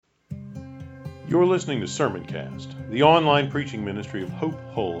You're listening to Sermoncast, the online preaching ministry of Hope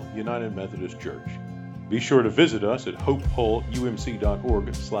Hull United Methodist Church. Be sure to visit us at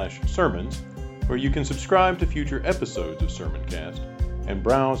hopehullumc.org/sermons, where you can subscribe to future episodes of Sermoncast and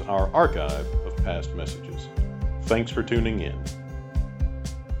browse our archive of past messages. Thanks for tuning in.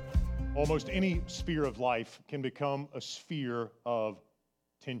 Almost any sphere of life can become a sphere of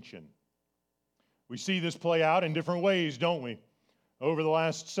tension. We see this play out in different ways, don't we? Over the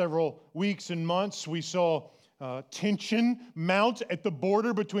last several weeks and months, we saw tension mount at the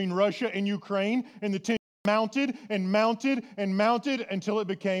border between Russia and Ukraine, and the tension mounted and mounted and mounted until it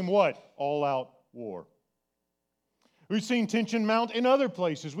became what? All-out war. We've seen tension mount in other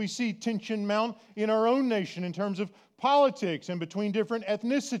places. We see tension mount in our own nation in terms of politics and between different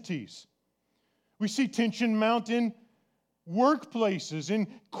ethnicities. We see tension mount in workplaces, in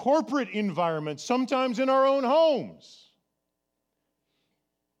corporate environments, sometimes in our own homes.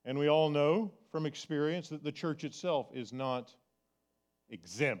 And we all know from experience that the church itself is not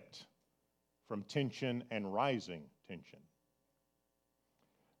exempt from tension and rising tension.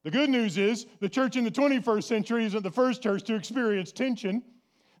 The good news is the church in the 21st century isn't the first church to experience tension.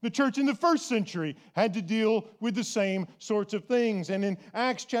 The church in the first century had to deal with the same sorts of things. And in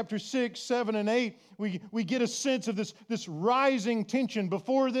Acts chapter 6, 7, and 8, we get a sense of this rising tension.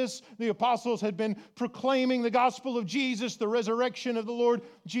 Before this, the apostles had been proclaiming the gospel of Jesus, the resurrection of the Lord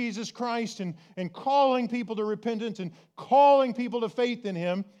Jesus Christ, and calling people to repentance and calling people to faith in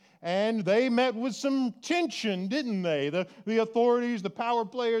Him. And they met with some tension, didn't they? The authorities, the power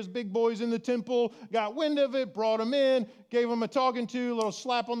players, big boys in the temple got wind of it, brought them in, gave them a talking to, a little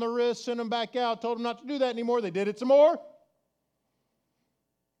slap on the wrist, sent them back out, told them not to do that anymore. They did it some more.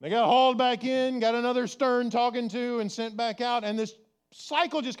 They got hauled back in, got another stern talking to, and sent back out. And this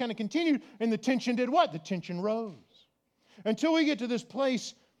cycle just kind of continued. And the tension did what? The tension rose. Until we get to this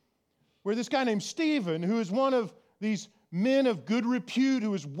place where this guy named Stephen, who is one of these men of good repute,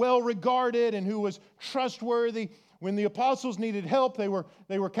 who was well regarded and who was trustworthy. When the apostles needed help, they were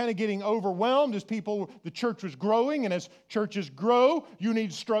kind of getting overwhelmed as the church was growing, and as churches grow, you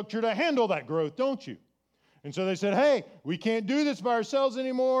need structure to handle that growth, don't you? And so they said, hey, we can't do this by ourselves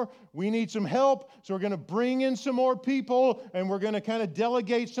anymore. We need some help, so we're going to bring in some more people, and we're going to kind of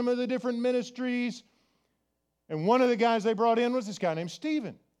delegate some of the different ministries. And one of the guys they brought in was this guy named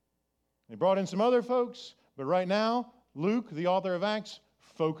Stephen. They brought in some other folks, but right now, Luke, the author of Acts,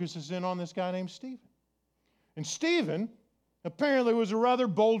 focuses in on this guy named Stephen. And Stephen apparently was a rather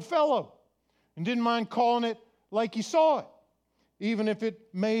bold fellow and didn't mind calling it like he saw it, even if it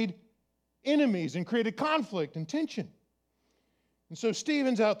made enemies and created conflict and tension. And so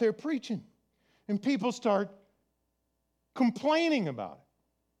Stephen's out there preaching, and people start complaining about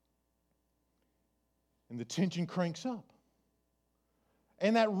it. And the tension cranks up.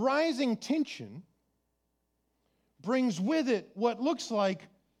 And that rising tension brings with it what looks like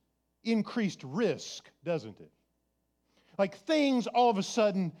increased risk, doesn't it? Like things all of a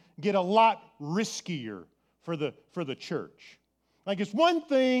sudden get a lot riskier for the church. Like it's one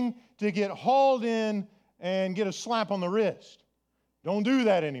thing to get hauled in and get a slap on the wrist. Don't do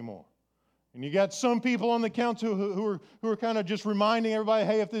that anymore. And you got some people on the council who are kind of just reminding everybody,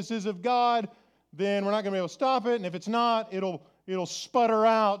 hey, if this is of God, then we're not going to be able to stop it. And if it's not, it'll sputter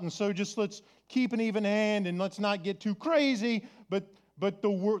out. And so just let's keep an even hand and let's not get too crazy. But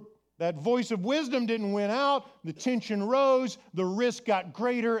that voice of wisdom didn't win out. The tension rose. The risk got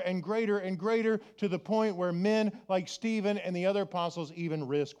greater and greater and greater to the point where men like Stephen and the other apostles even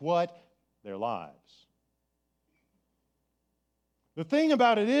risk what? Their lives. The thing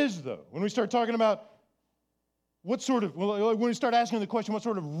about it is, though, when we start talking about when we start asking the question, what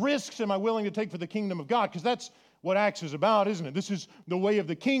sort of risks am I willing to take for the kingdom of God? Because that's what Acts is about, isn't it? This is the way of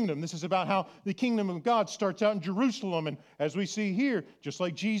the kingdom. This is about how the kingdom of God starts out in Jerusalem. And as we see here, just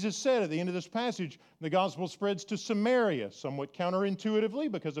like Jesus said at the end of this passage, the gospel spreads to Samaria, somewhat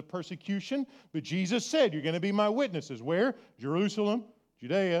counterintuitively because of persecution. But Jesus said, you're going to be my witnesses. Where? Jerusalem,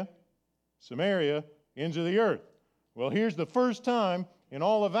 Judea, Samaria, ends of the earth. Well, here's the first time in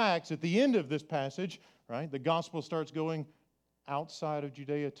all of Acts, at the end of this passage, right, the gospel starts going outside of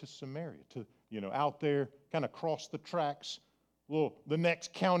Judea to Samaria, to out there, kind of cross the tracks, the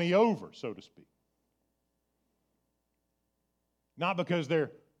next county over, so to speak. Not because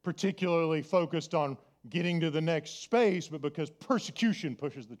they're particularly focused on getting to the next space, but because persecution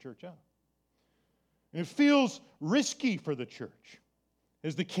pushes the church out. And it feels risky for the church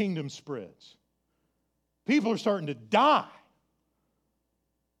as the kingdom spreads. People are starting to die.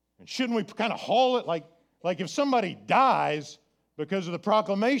 And shouldn't we kind of haul it like if somebody dies because of the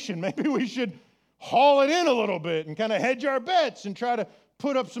proclamation, maybe we should haul it in a little bit and kind of hedge our bets and try to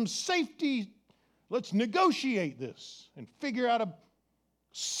put up some safety Let's negotiate this and figure out a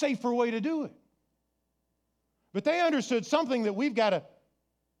safer way to do it. But they understood something that we've got to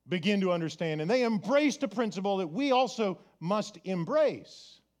begin to understand, and they embraced a principle that we also must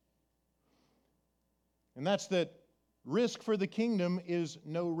embrace. And that's that risk for the kingdom is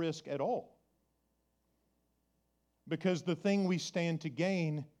no risk at all. Because the thing we stand to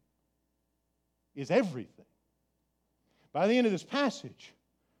gain is everything. By the end of this passage,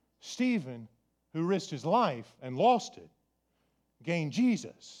 Stephen, who risked his life and lost it, gained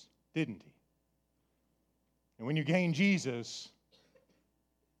Jesus, didn't he? And when you gain Jesus,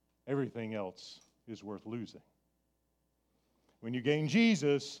 everything else is worth losing. When you gain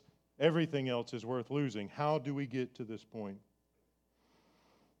Jesus, everything else is worth losing. How do we get to this point?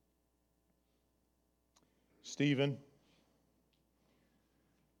 Stephen,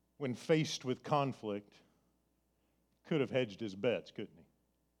 when faced with conflict, could have hedged his bets, couldn't he?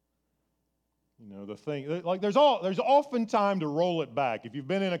 You know, the thing, like there's often time to roll it back. If you've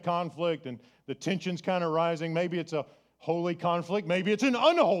been in a conflict and the tension's kind of rising, maybe it's a holy conflict, maybe it's an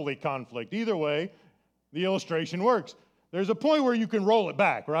unholy conflict. Either way, the illustration works. There's a point where you can roll it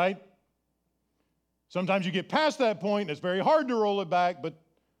back, right? Sometimes you get past that point and it's very hard to roll it back, but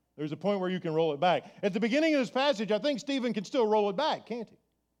there's a point where you can roll it back. At the beginning of this passage, I think Stephen can still roll it back, can't he?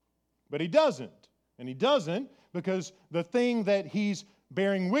 But he doesn't. And he doesn't because the thing that he's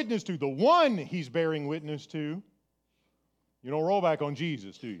bearing witness to, the one he's bearing witness to, you don't roll back on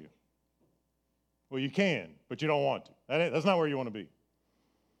Jesus, do you? Well, you can, but you don't want to. That's not where you want to be.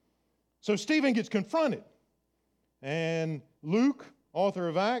 So Stephen gets confronted. And Luke, author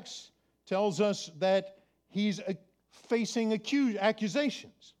of Acts, tells us that he's facing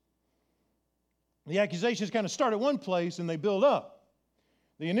accusations. The accusations kind of start at one place and they build up.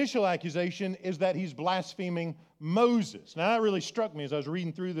 The initial accusation is that he's blaspheming Moses. Now, that really struck me as I was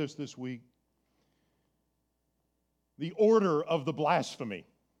reading through this week. The order of the blasphemy.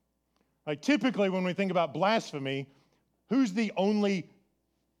 Like typically when we think about blasphemy, who's the only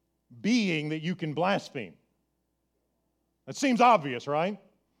being that you can blaspheme? That seems obvious, right?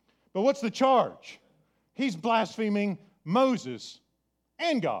 But what's the charge? He's blaspheming Moses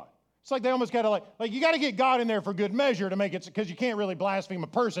and God. It's like they almost got to like you got to get God in there for good measure to make it, because you can't really blaspheme a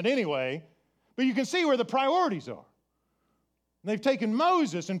person anyway. But you can see where the priorities are. And they've taken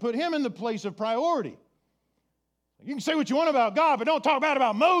Moses and put him in the place of priority. You can say what you want about God, but don't talk bad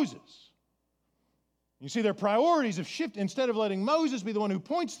about Moses. You see, their priorities have shifted. Instead of letting Moses be the one who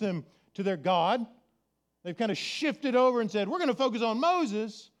points them to their God, they've kind of shifted over and said, we're going to focus on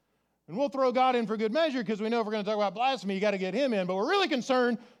Moses, and we'll throw God in for good measure because we know if we're going to talk about blasphemy, you got to get him in. But we're really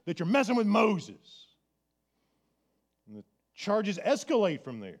concerned that you're messing with Moses. And the charges escalate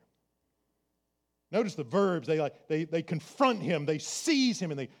from there. Notice the verbs. They confront him, they seize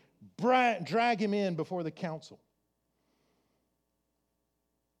him, and they drag him in before the council.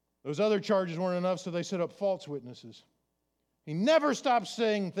 Those other charges weren't enough, so they set up false witnesses. He never stops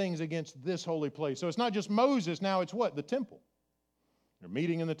saying things against this holy place. So it's not just Moses, now it's what? The temple. They're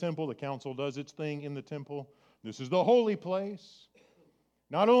meeting in the temple. The council does its thing in the temple. This is the holy place.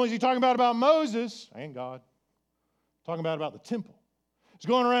 Not only is he talking about Moses and God, talking about the temple. He's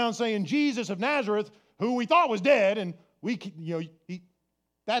going around saying Jesus of Nazareth, who we thought was dead, and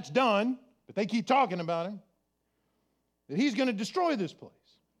that's done, but they keep talking about him, that he's going to destroy this place,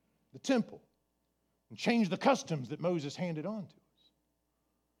 the temple, and change the customs that Moses handed on to us.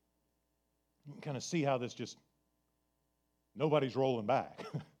 You can kind of see how this nobody's rolling back.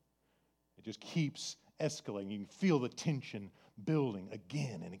 It just keeps escalating. You can feel the tension building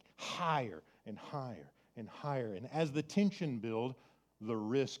again and higher and higher and higher. And as the tension builds, the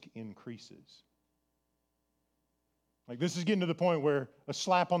risk increases. Like this is getting to the point where a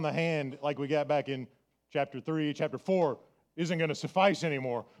slap on the hand, like we got back in chapter 3, chapter 4, isn't going to suffice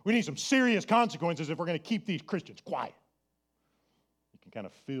anymore. We need some serious consequences if we're going to keep these Christians quiet. You can kind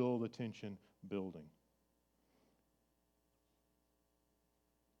of feel the tension building.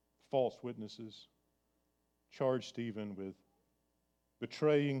 False witnesses charged Stephen with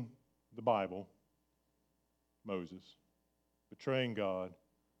betraying the Bible, Moses, betraying God,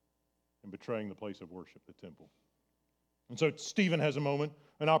 and betraying the place of worship, the temple. And so Stephen has a moment,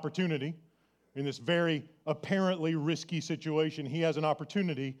 an opportunity. In this very apparently risky situation, he has an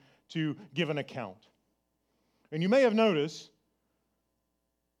opportunity to give an account. And you may have noticed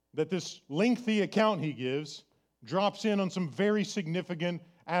that this lengthy account he gives drops in on some very significant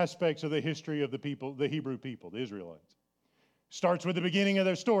aspects of the history of the people, the Hebrew people, the Israelites. Starts with the beginning of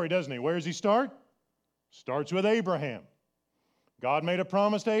their story, doesn't he? Where does he start? Starts with Abraham. God made a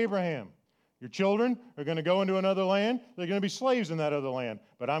promise to Abraham. Your children are going to go into another land. They're going to be slaves in that other land.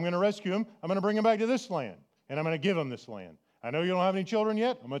 But I'm going to rescue them. I'm going to bring them back to this land. And I'm going to give them this land. I know you don't have any children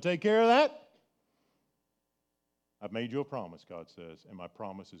yet. I'm going to take care of that. I've made you a promise, God says, and my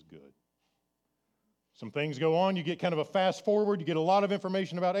promise is good. Some things go on. You get kind of a fast forward. You get a lot of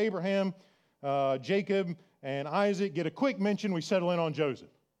information about Abraham, Jacob, and Isaac. Get a quick mention. We settle in on Joseph.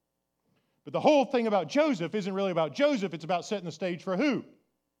 But the whole thing about Joseph isn't really about Joseph. It's about setting the stage for who?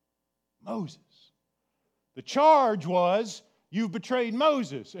 Moses. The charge was, you've betrayed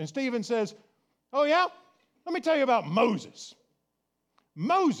Moses. And Stephen says, oh yeah? Let me tell you about Moses.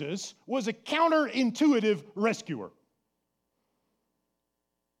 Moses was a counterintuitive rescuer.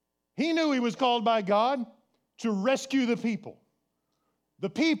 He knew he was called by God to rescue the people. The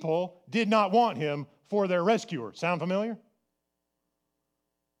people did not want him for their rescuer. Sound familiar?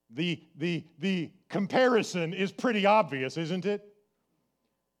 The comparison is pretty obvious, isn't it?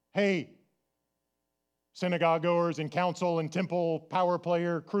 Hey, synagogue goers and council and temple power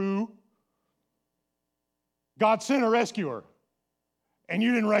player crew, God sent a rescuer, and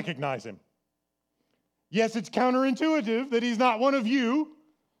you didn't recognize him. Yes, it's counterintuitive that he's not one of you,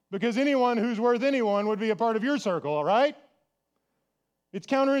 because anyone who's worth anyone would be a part of your circle, all right? It's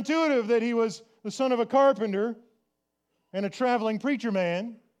counterintuitive that he was the son of a carpenter and a traveling preacher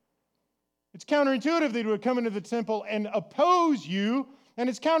man. It's counterintuitive that he would come into the temple and oppose you, and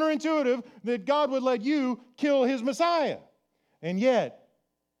it's counterintuitive that God would let you kill his Messiah. And yet,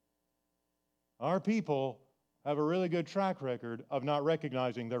 our people have a really good track record of not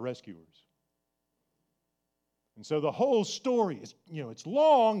recognizing their rescuers. And so the whole story is, it's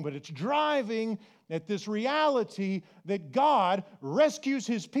long, but it's driving at this reality that God rescues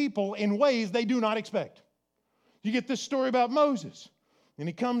his people in ways they do not expect. You get this story about Moses, and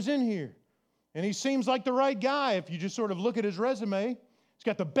he comes in here, and he seems like the right guy if you just sort of look at his resume. He's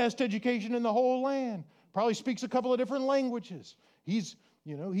got the best education in the whole land. Probably speaks a couple of different languages. He's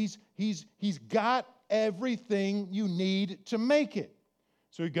got everything you need to make it.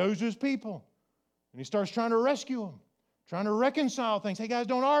 So he goes to his people, and he starts trying to rescue them, trying to reconcile things. Hey, guys,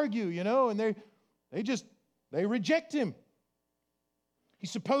 don't argue, and they reject him. He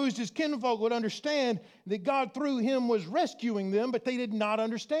supposed his kinfolk would understand that God through him was rescuing them, but they did not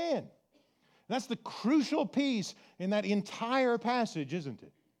understand. That's the crucial piece in that entire passage, isn't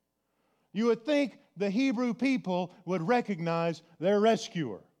it? You would think the Hebrew people would recognize their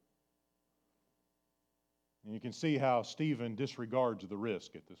rescuer. And you can see how Stephen disregards the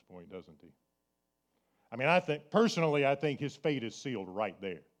risk at this point, doesn't he? I mean, I think his fate is sealed right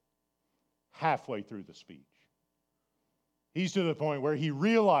there, halfway through the speech. He's to the point where he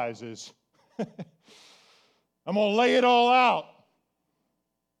realizes, I'm going to lay it all out.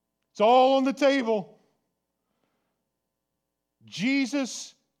 It's all on the table.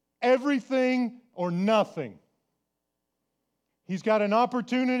 Jesus, everything or nothing. He's got an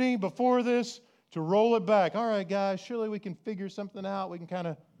opportunity before this to roll it back. All right, guys, surely we can figure something out. We can kind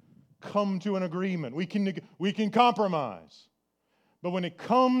of come to an agreement. We can compromise. But when it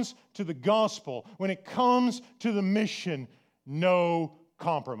comes to the gospel, when it comes to the mission, no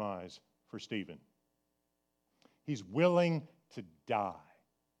compromise for Stephen. He's willing to die.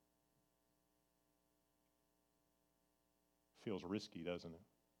 Feels risky, doesn't it?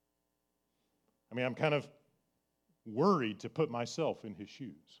 I mean, I'm kind of worried to put myself in his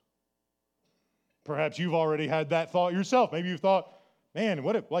shoes. Perhaps you've already had that thought yourself. Maybe you've thought, man,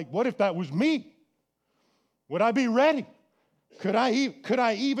 what if that was me? Would I be ready? Could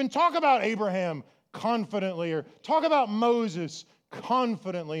I even talk about Abraham confidently or talk about Moses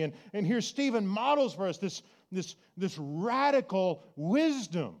confidently? And here Stephen models for us this radical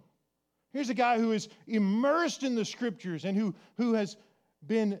wisdom. Here's a guy who is immersed in the Scriptures and who has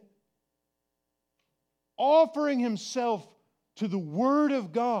been offering himself to the Word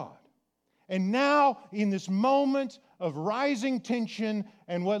of God. And now, in this moment of rising tension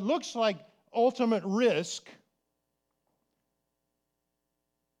and what looks like ultimate risk,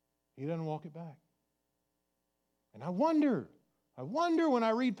 he doesn't walk it back. And I wonder when I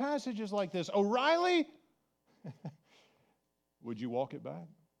read passages like this, O'Reilly, would you walk it back?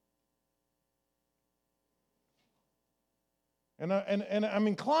 And I'm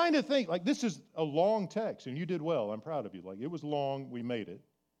inclined to think, like, this is a long text, and you did well. I'm proud of you. Like, it was long. We made it.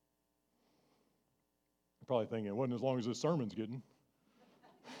 You're probably thinking it wasn't as long as this sermon's getting.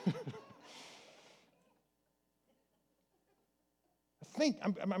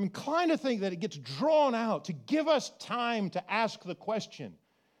 I'm inclined to think that it gets drawn out to give us time to ask the question.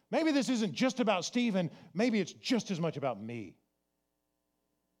 Maybe this isn't just about Stephen. Maybe it's just as much about me.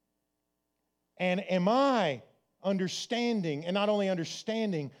 And am I understanding, and not only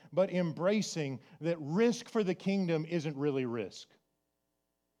understanding, but embracing that risk for the kingdom isn't really risk.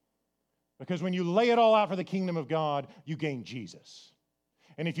 Because when you lay it all out for the kingdom of God, you gain Jesus.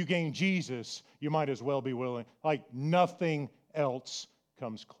 And if you gain Jesus, you might as well be willing, like nothing else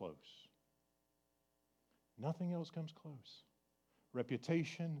comes close. Nothing else comes close.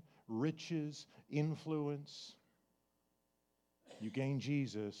 Reputation, riches, influence. You gain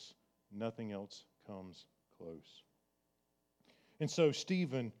Jesus, nothing else comes close. And so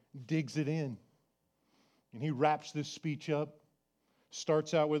Stephen digs it in. And he wraps this speech up.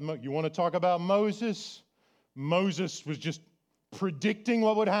 Starts out with, you want to talk about Moses? Moses was just predicting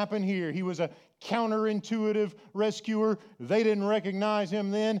what would happen here. He was a counterintuitive rescuer. They didn't recognize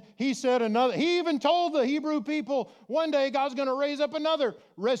him then. He even told the Hebrew people, one day God's going to raise up another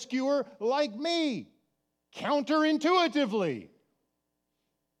rescuer like me. Counterintuitively.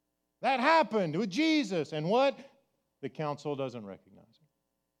 That happened with Jesus. And what? The council doesn't recognize him.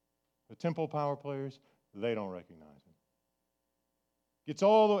 The temple power players, they don't recognize him.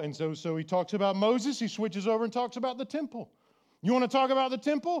 So he talks about Moses. He switches over and talks about the temple. You want to talk about the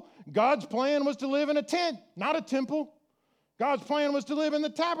temple? God's plan was to live in a tent, not a temple. God's plan was to live in the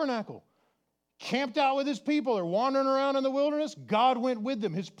tabernacle. Camped out with his people. They're wandering around in the wilderness. God went with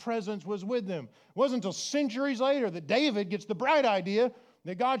them. His presence was with them. It wasn't until centuries later that David gets the bright idea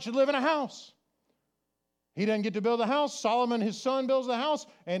that God should live in a house. He doesn't get to build a house. Solomon, his son, builds the house.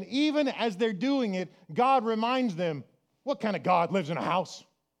 And even as they're doing it, God reminds them, what kind of God lives in a house?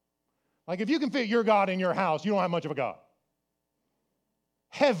 Like if you can fit your God in your house, you don't have much of a God.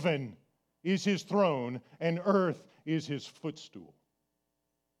 Heaven is his throne and earth is his footstool.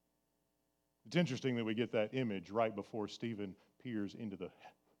 It's interesting that we get that image right before Stephen peers into the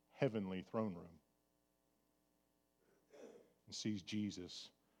heavenly throne room and sees Jesus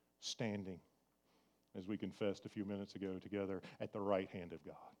standing, as we confessed a few minutes ago together, at the right hand of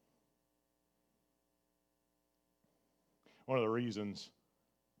God. One of the reasons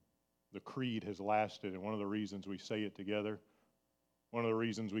the creed has lasted, and one of the reasons we say it together, one of the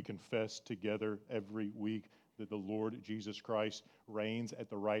reasons we confess together every week that the Lord Jesus Christ reigns at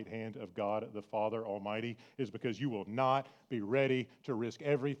the right hand of God the Father Almighty, is because you will not be ready to risk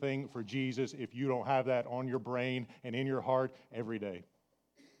everything for Jesus if you don't have that on your brain and in your heart every day.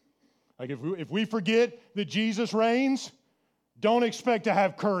 Like if we forget that Jesus reigns, don't expect to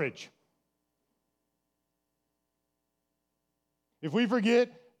have courage. If we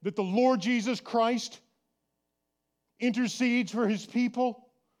forget that the Lord Jesus Christ intercedes for his people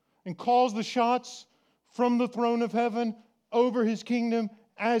and calls the shots from the throne of heaven over his kingdom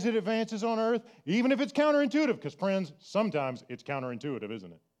as it advances on earth, even if it's counterintuitive, because friends, sometimes it's counterintuitive,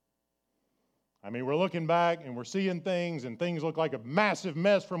 isn't it? I mean, we're looking back and we're seeing things, and things look like a massive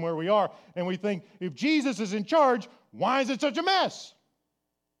mess from where we are, and we think, if Jesus is in charge, why is it such a mess?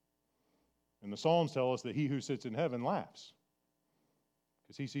 And the Psalms tell us that he who sits in heaven laughs,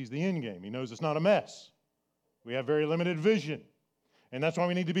 because he sees the end game. He knows it's not a mess. We have very limited vision. And that's why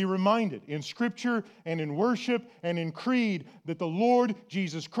we need to be reminded in Scripture and in worship and in creed that the Lord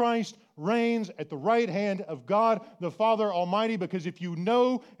Jesus Christ reigns at the right hand of God the Father Almighty, because if you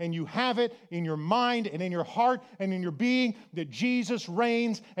know and you have it in your mind and in your heart and in your being that Jesus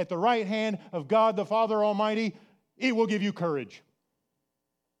reigns at the right hand of God the Father Almighty, it will give you courage.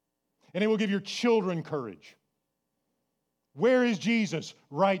 And it will give your children courage. Where is Jesus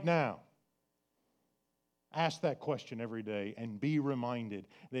right now? Ask that question every day and be reminded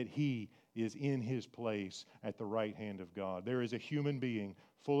that he is in his place at the right hand of God. There is a human being,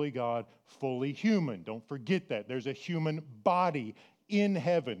 fully God, fully human. Don't forget that. There's a human body in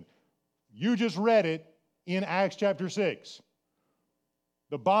heaven. You just read it in Acts chapter 6.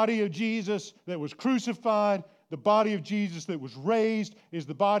 The body of Jesus that was crucified, the body of Jesus that was raised, is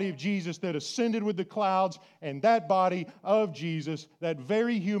the body of Jesus that ascended with the clouds, and that body of Jesus, that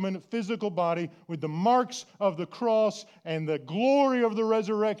very human physical body with the marks of the cross and the glory of the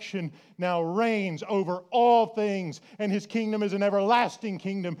resurrection, now reigns over all things, and his kingdom is an everlasting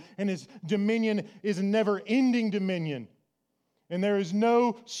kingdom, and his dominion is a never-ending dominion. And there is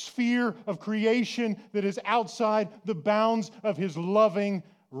no sphere of creation that is outside the bounds of his loving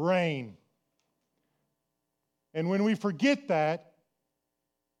reign. And when we forget that,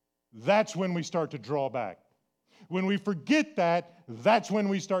 that's when we start to draw back. When we forget that, that's when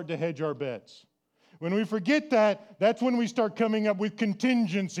we start to hedge our bets. When we forget that, that's when we start coming up with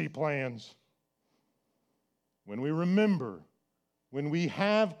contingency plans. When we remember, when we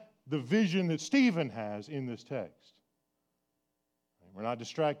have the vision that Stephen has in this text, we're not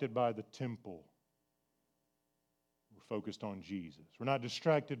distracted by the temple. We're focused on Jesus. We're not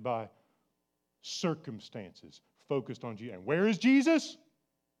distracted by circumstances, focused on Jesus. And where is Jesus?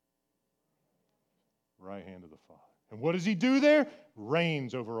 Right hand of the Father. And what does he do there?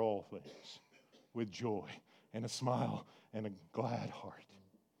 Reigns over all things with joy and a smile and a glad heart.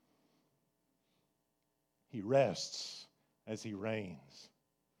 He rests as he reigns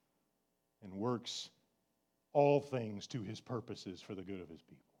and works all things to his purposes for the good of his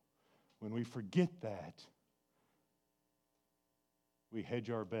people. When we forget that, we hedge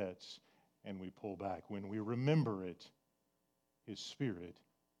our bets and we pull back. When we remember it, his Spirit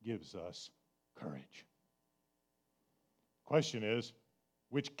gives us courage. Question is,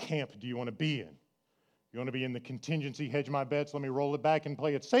 which camp do you want to be in? You want to be in the contingency, hedge my bets, let me roll it back and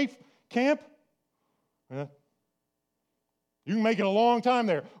play it safe camp? You can make it a long time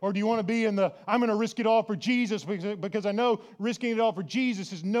there. Or do you want to be in the, I'm going to risk it all for Jesus because I know risking it all for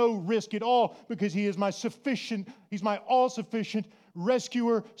Jesus is no risk at all because he is my sufficient, he's my all-sufficient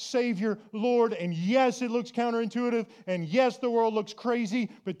rescuer, Savior, Lord. And yes, it looks counterintuitive. And yes, the world looks crazy.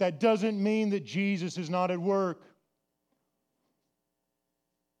 But that doesn't mean that Jesus is not at work.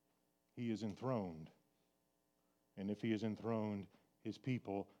 He is enthroned. And if he is enthroned, his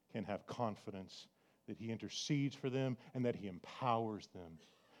people can have confidence that he intercedes for them and that he empowers them.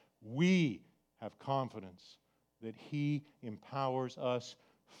 We have confidence that he empowers us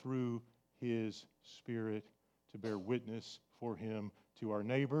through his Spirit to bear witness for him to our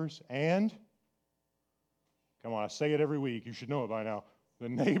neighbors and, come on, I say it every week, you should know it by now, the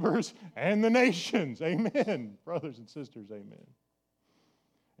neighbors and the nations. Amen. Brothers and sisters, amen.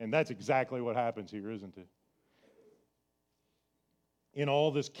 And that's exactly what happens here, isn't it? In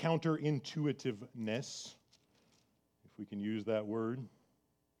all this counterintuitiveness, if we can use that word,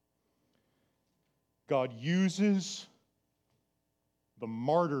 God uses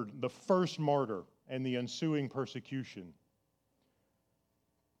the first martyr and the ensuing persecution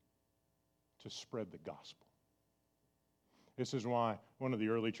to spread the gospel. This is why one of the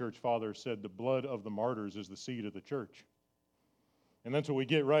early church fathers said the blood of the martyrs is the seed of the church. And that's what we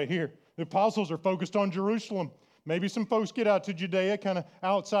get right here. The apostles are focused on Jerusalem. Maybe some folks get out to Judea, kind of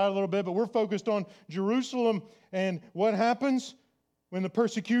outside a little bit, but we're focused on Jerusalem. And what happens when the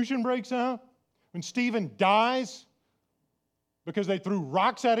persecution breaks out? When Stephen dies because they threw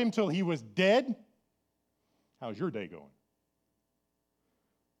rocks at him till he was dead? How's your day going?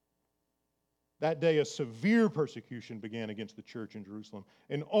 That day, a severe persecution began against the church in Jerusalem,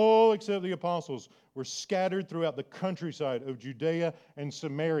 and all except the apostles were scattered throughout the countryside of Judea and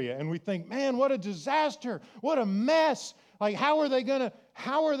Samaria. And we think, man, what a disaster! What a mess! Like, how are they gonna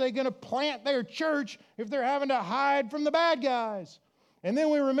plant their church if they're having to hide from the bad guys? And then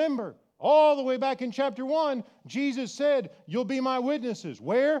we remember, all the way back in chapter 1, Jesus said, "You'll be my witnesses."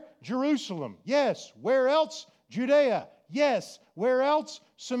 Where? Jerusalem. Yes. Where else? Judea. Yes. Where else?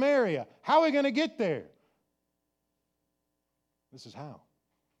 Samaria. How are we going to get there? This is how.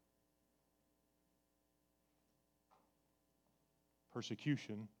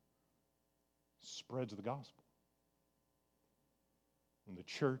 Persecution spreads the gospel. When the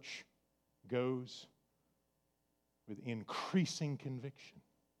church goes with increasing conviction,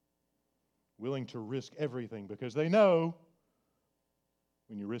 willing to risk everything because they know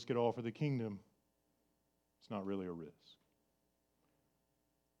when you risk it all for the kingdom, it's not really a risk.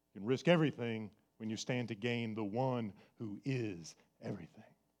 You can risk everything when you stand to gain the one who is everything.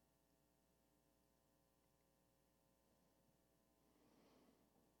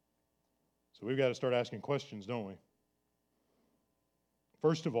 So we've got to start asking questions, don't we?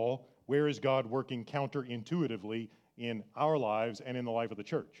 First of all, where is God working counterintuitively in our lives and in the life of the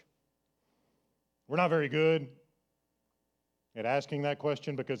church? We're not very good at asking that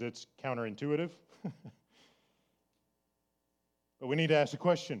question because it's counterintuitive. But we need to ask the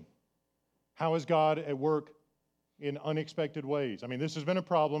question, how is God at work in unexpected ways? I mean, this has been a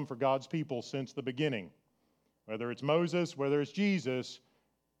problem for God's people since the beginning. Whether it's Moses, whether it's Jesus,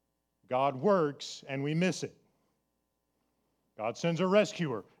 God works and we miss it. God sends a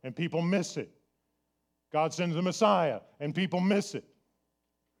rescuer and people miss it. God sends a Messiah and people miss it.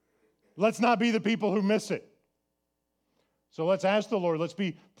 Let's not be the people who miss it. So let's ask the Lord, let's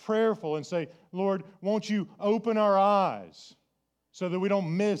be prayerful and say, Lord, won't you open our eyes so that we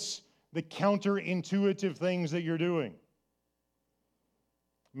don't miss the counterintuitive things that you're doing.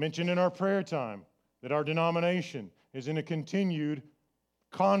 Mentioned in our prayer time that our denomination is in a continued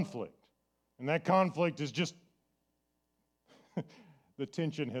conflict. And that conflict is just, the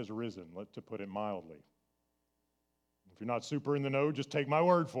tension has risen, to put it mildly. If you're not super in the know, just take my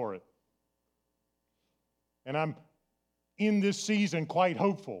word for it. And I'm in this season quite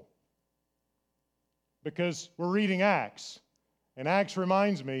hopeful because we're reading Acts. And Acts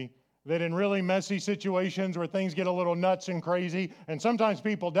reminds me that in really messy situations where things get a little nuts and crazy, and sometimes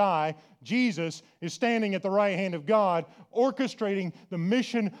people die, Jesus is standing at the right hand of God, orchestrating the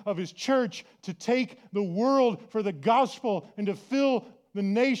mission of His church to take the world for the gospel and to fill the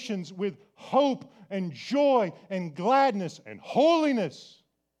nations with hope and joy and gladness and holiness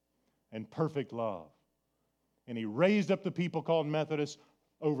and perfect love. And He raised up the people called Methodists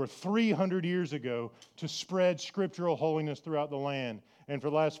over 300 years ago to spread scriptural holiness throughout the land. And for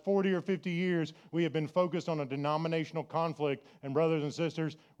the last 40 or 50 years, we have been focused on a denominational conflict. And brothers and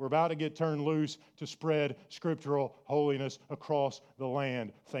sisters, we're about to get turned loose to spread scriptural holiness across the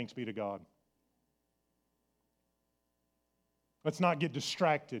land. Thanks be to God. Let's not get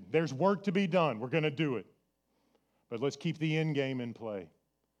distracted. There's work to be done. We're going to do it. But let's keep the end game in play.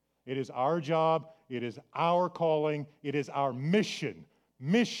 It is our job. It is our calling. It is our mission.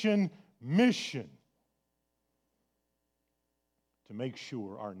 Mission. To make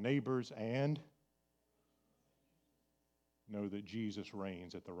sure our neighbors and know that Jesus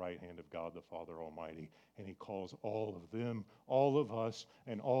reigns at the right hand of God the Father Almighty. And He calls all of them, all of us,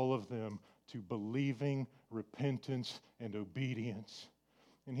 and all of them to believing, repentance, and obedience.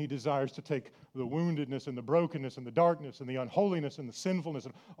 And He desires to take the woundedness and the brokenness and the darkness and the unholiness and the sinfulness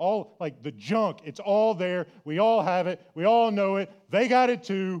and all, like the junk, it's all there. We all have it. We all know it. They got it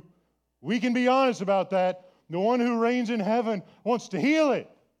too. We can be honest about that. The one who reigns in heaven wants to heal it,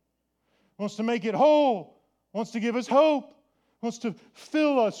 wants to make it whole, wants to give us hope, wants to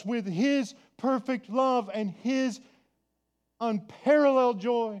fill us with His perfect love and His unparalleled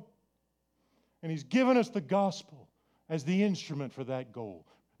joy. And He's given us the gospel as the instrument for that goal,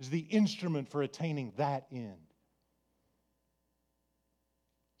 as the instrument for attaining that end.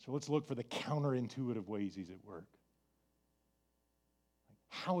 So let's look for the counterintuitive ways He's at work.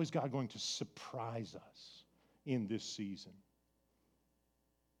 How is God going to surprise us in this season?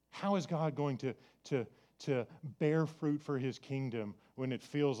 How is God going to bear fruit for His kingdom when it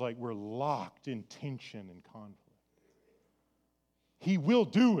feels like we're locked in tension and conflict? He will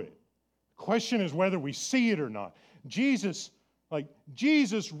do it. The question is whether we see it or not. Jesus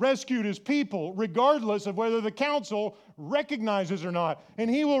rescued His people regardless of whether the council recognizes or not. And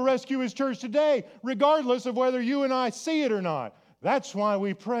He will rescue His church today regardless of whether you and I see it or not. That's why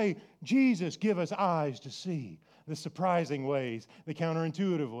we pray, Jesus, give us eyes to see the surprising ways, the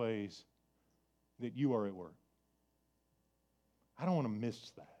counterintuitive ways that You are at work. I don't want to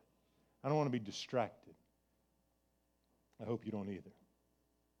miss that. I don't want to be distracted. I hope you don't either.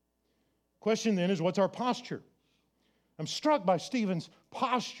 Question then is, what's our posture? I'm struck by Stephen's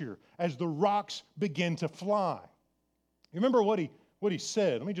posture as the rocks begin to fly. You remember what he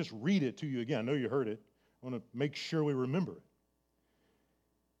said? Let me just read it to you again. I know you heard it. I want to make sure we remember it.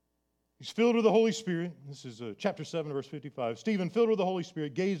 He's filled with the Holy Spirit. This is chapter 7, verse 55. Stephen, filled with the Holy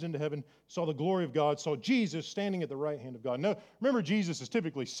Spirit, gazed into heaven, saw the glory of God, saw Jesus standing at the right hand of God. Now, remember, Jesus is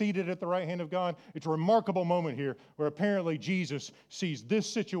typically seated at the right hand of God. It's a remarkable moment here where apparently Jesus sees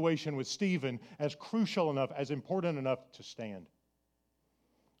this situation with Stephen as crucial enough, as important enough to stand.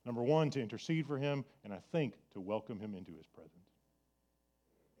 Number one, to intercede for him, and I think to welcome him into His presence.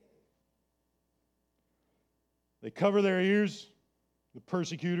 They cover their ears. The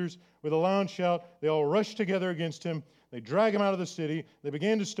persecutors, with a loud shout, they all rushed together against him. They drag him out of the city. They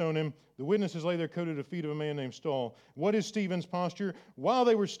began to stone him. The witnesses lay their coat at the feet of a man named Saul. What is Stephen's posture? While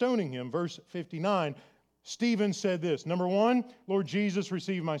they were stoning him, verse 59, Stephen said this. Number one, Lord Jesus,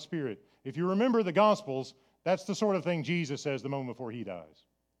 receive my spirit. If you remember the Gospels, that's the sort of thing Jesus says the moment before He dies.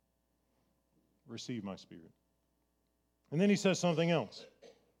 Receive my spirit. And then He says something else.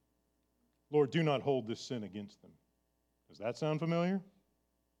 Lord, do not hold this sin against them. Does that sound familiar?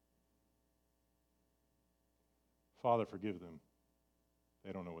 Father, forgive them.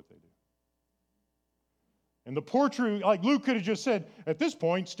 They don't know what they do. And the portrait, like Luke could have just said, at this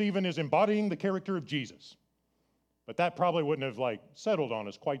point, Stephen is embodying the character of Jesus. But that probably wouldn't have settled on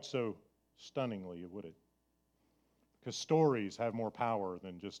us quite so stunningly, would it? Because stories have more power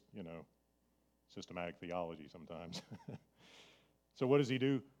than just, systematic theology sometimes. So what does he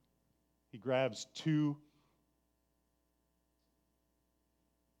do? He grabs two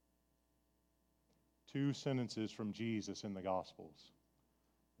sentences from Jesus in the Gospels,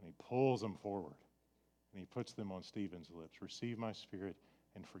 and he pulls them forward, and he puts them on Stephen's lips. Receive my spirit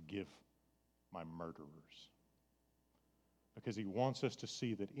and forgive my murderers. Because he wants us to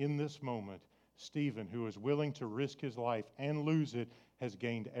see that in this moment, Stephen, who is willing to risk his life and lose it, has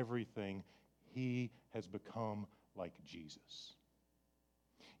gained everything. He has become like Jesus.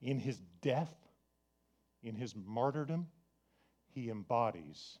 In his death, in his martyrdom, he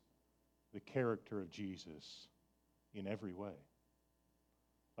embodies the character of Jesus in every way.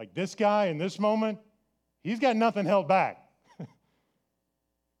 Like this guy in this moment, he's got nothing held back.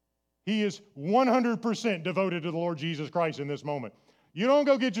 He is 100% devoted to the Lord Jesus Christ in this moment. You don't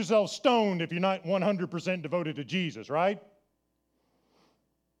go get yourself stoned if you're not 100% devoted to Jesus, right?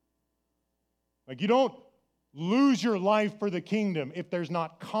 Like you don't lose your life for the kingdom if there's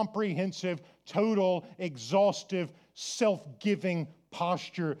not comprehensive, total, exhaustive, self-giving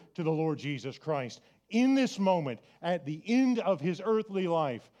posture to the Lord Jesus Christ. In this moment, at the end of his earthly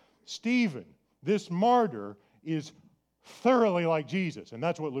life, Stephen, this martyr, is thoroughly like Jesus. And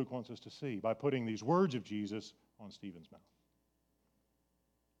that's what Luke wants us to see by putting these words of Jesus on Stephen's mouth.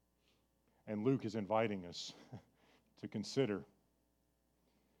 And Luke is inviting us to consider,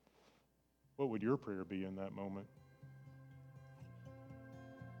 what would your prayer be in that moment?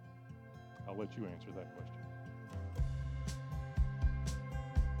 I'll let you answer that question.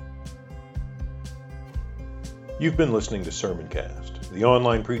 You've been listening to Sermoncast, the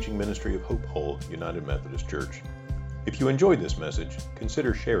online preaching ministry of Hope Hull United Methodist Church. If you enjoyed this message,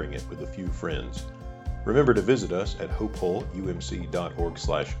 consider sharing it with a few friends. Remember to visit us at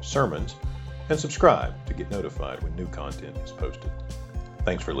hopehullumc.org/sermons and subscribe to get notified when new content is posted.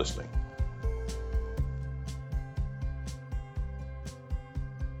 Thanks for listening.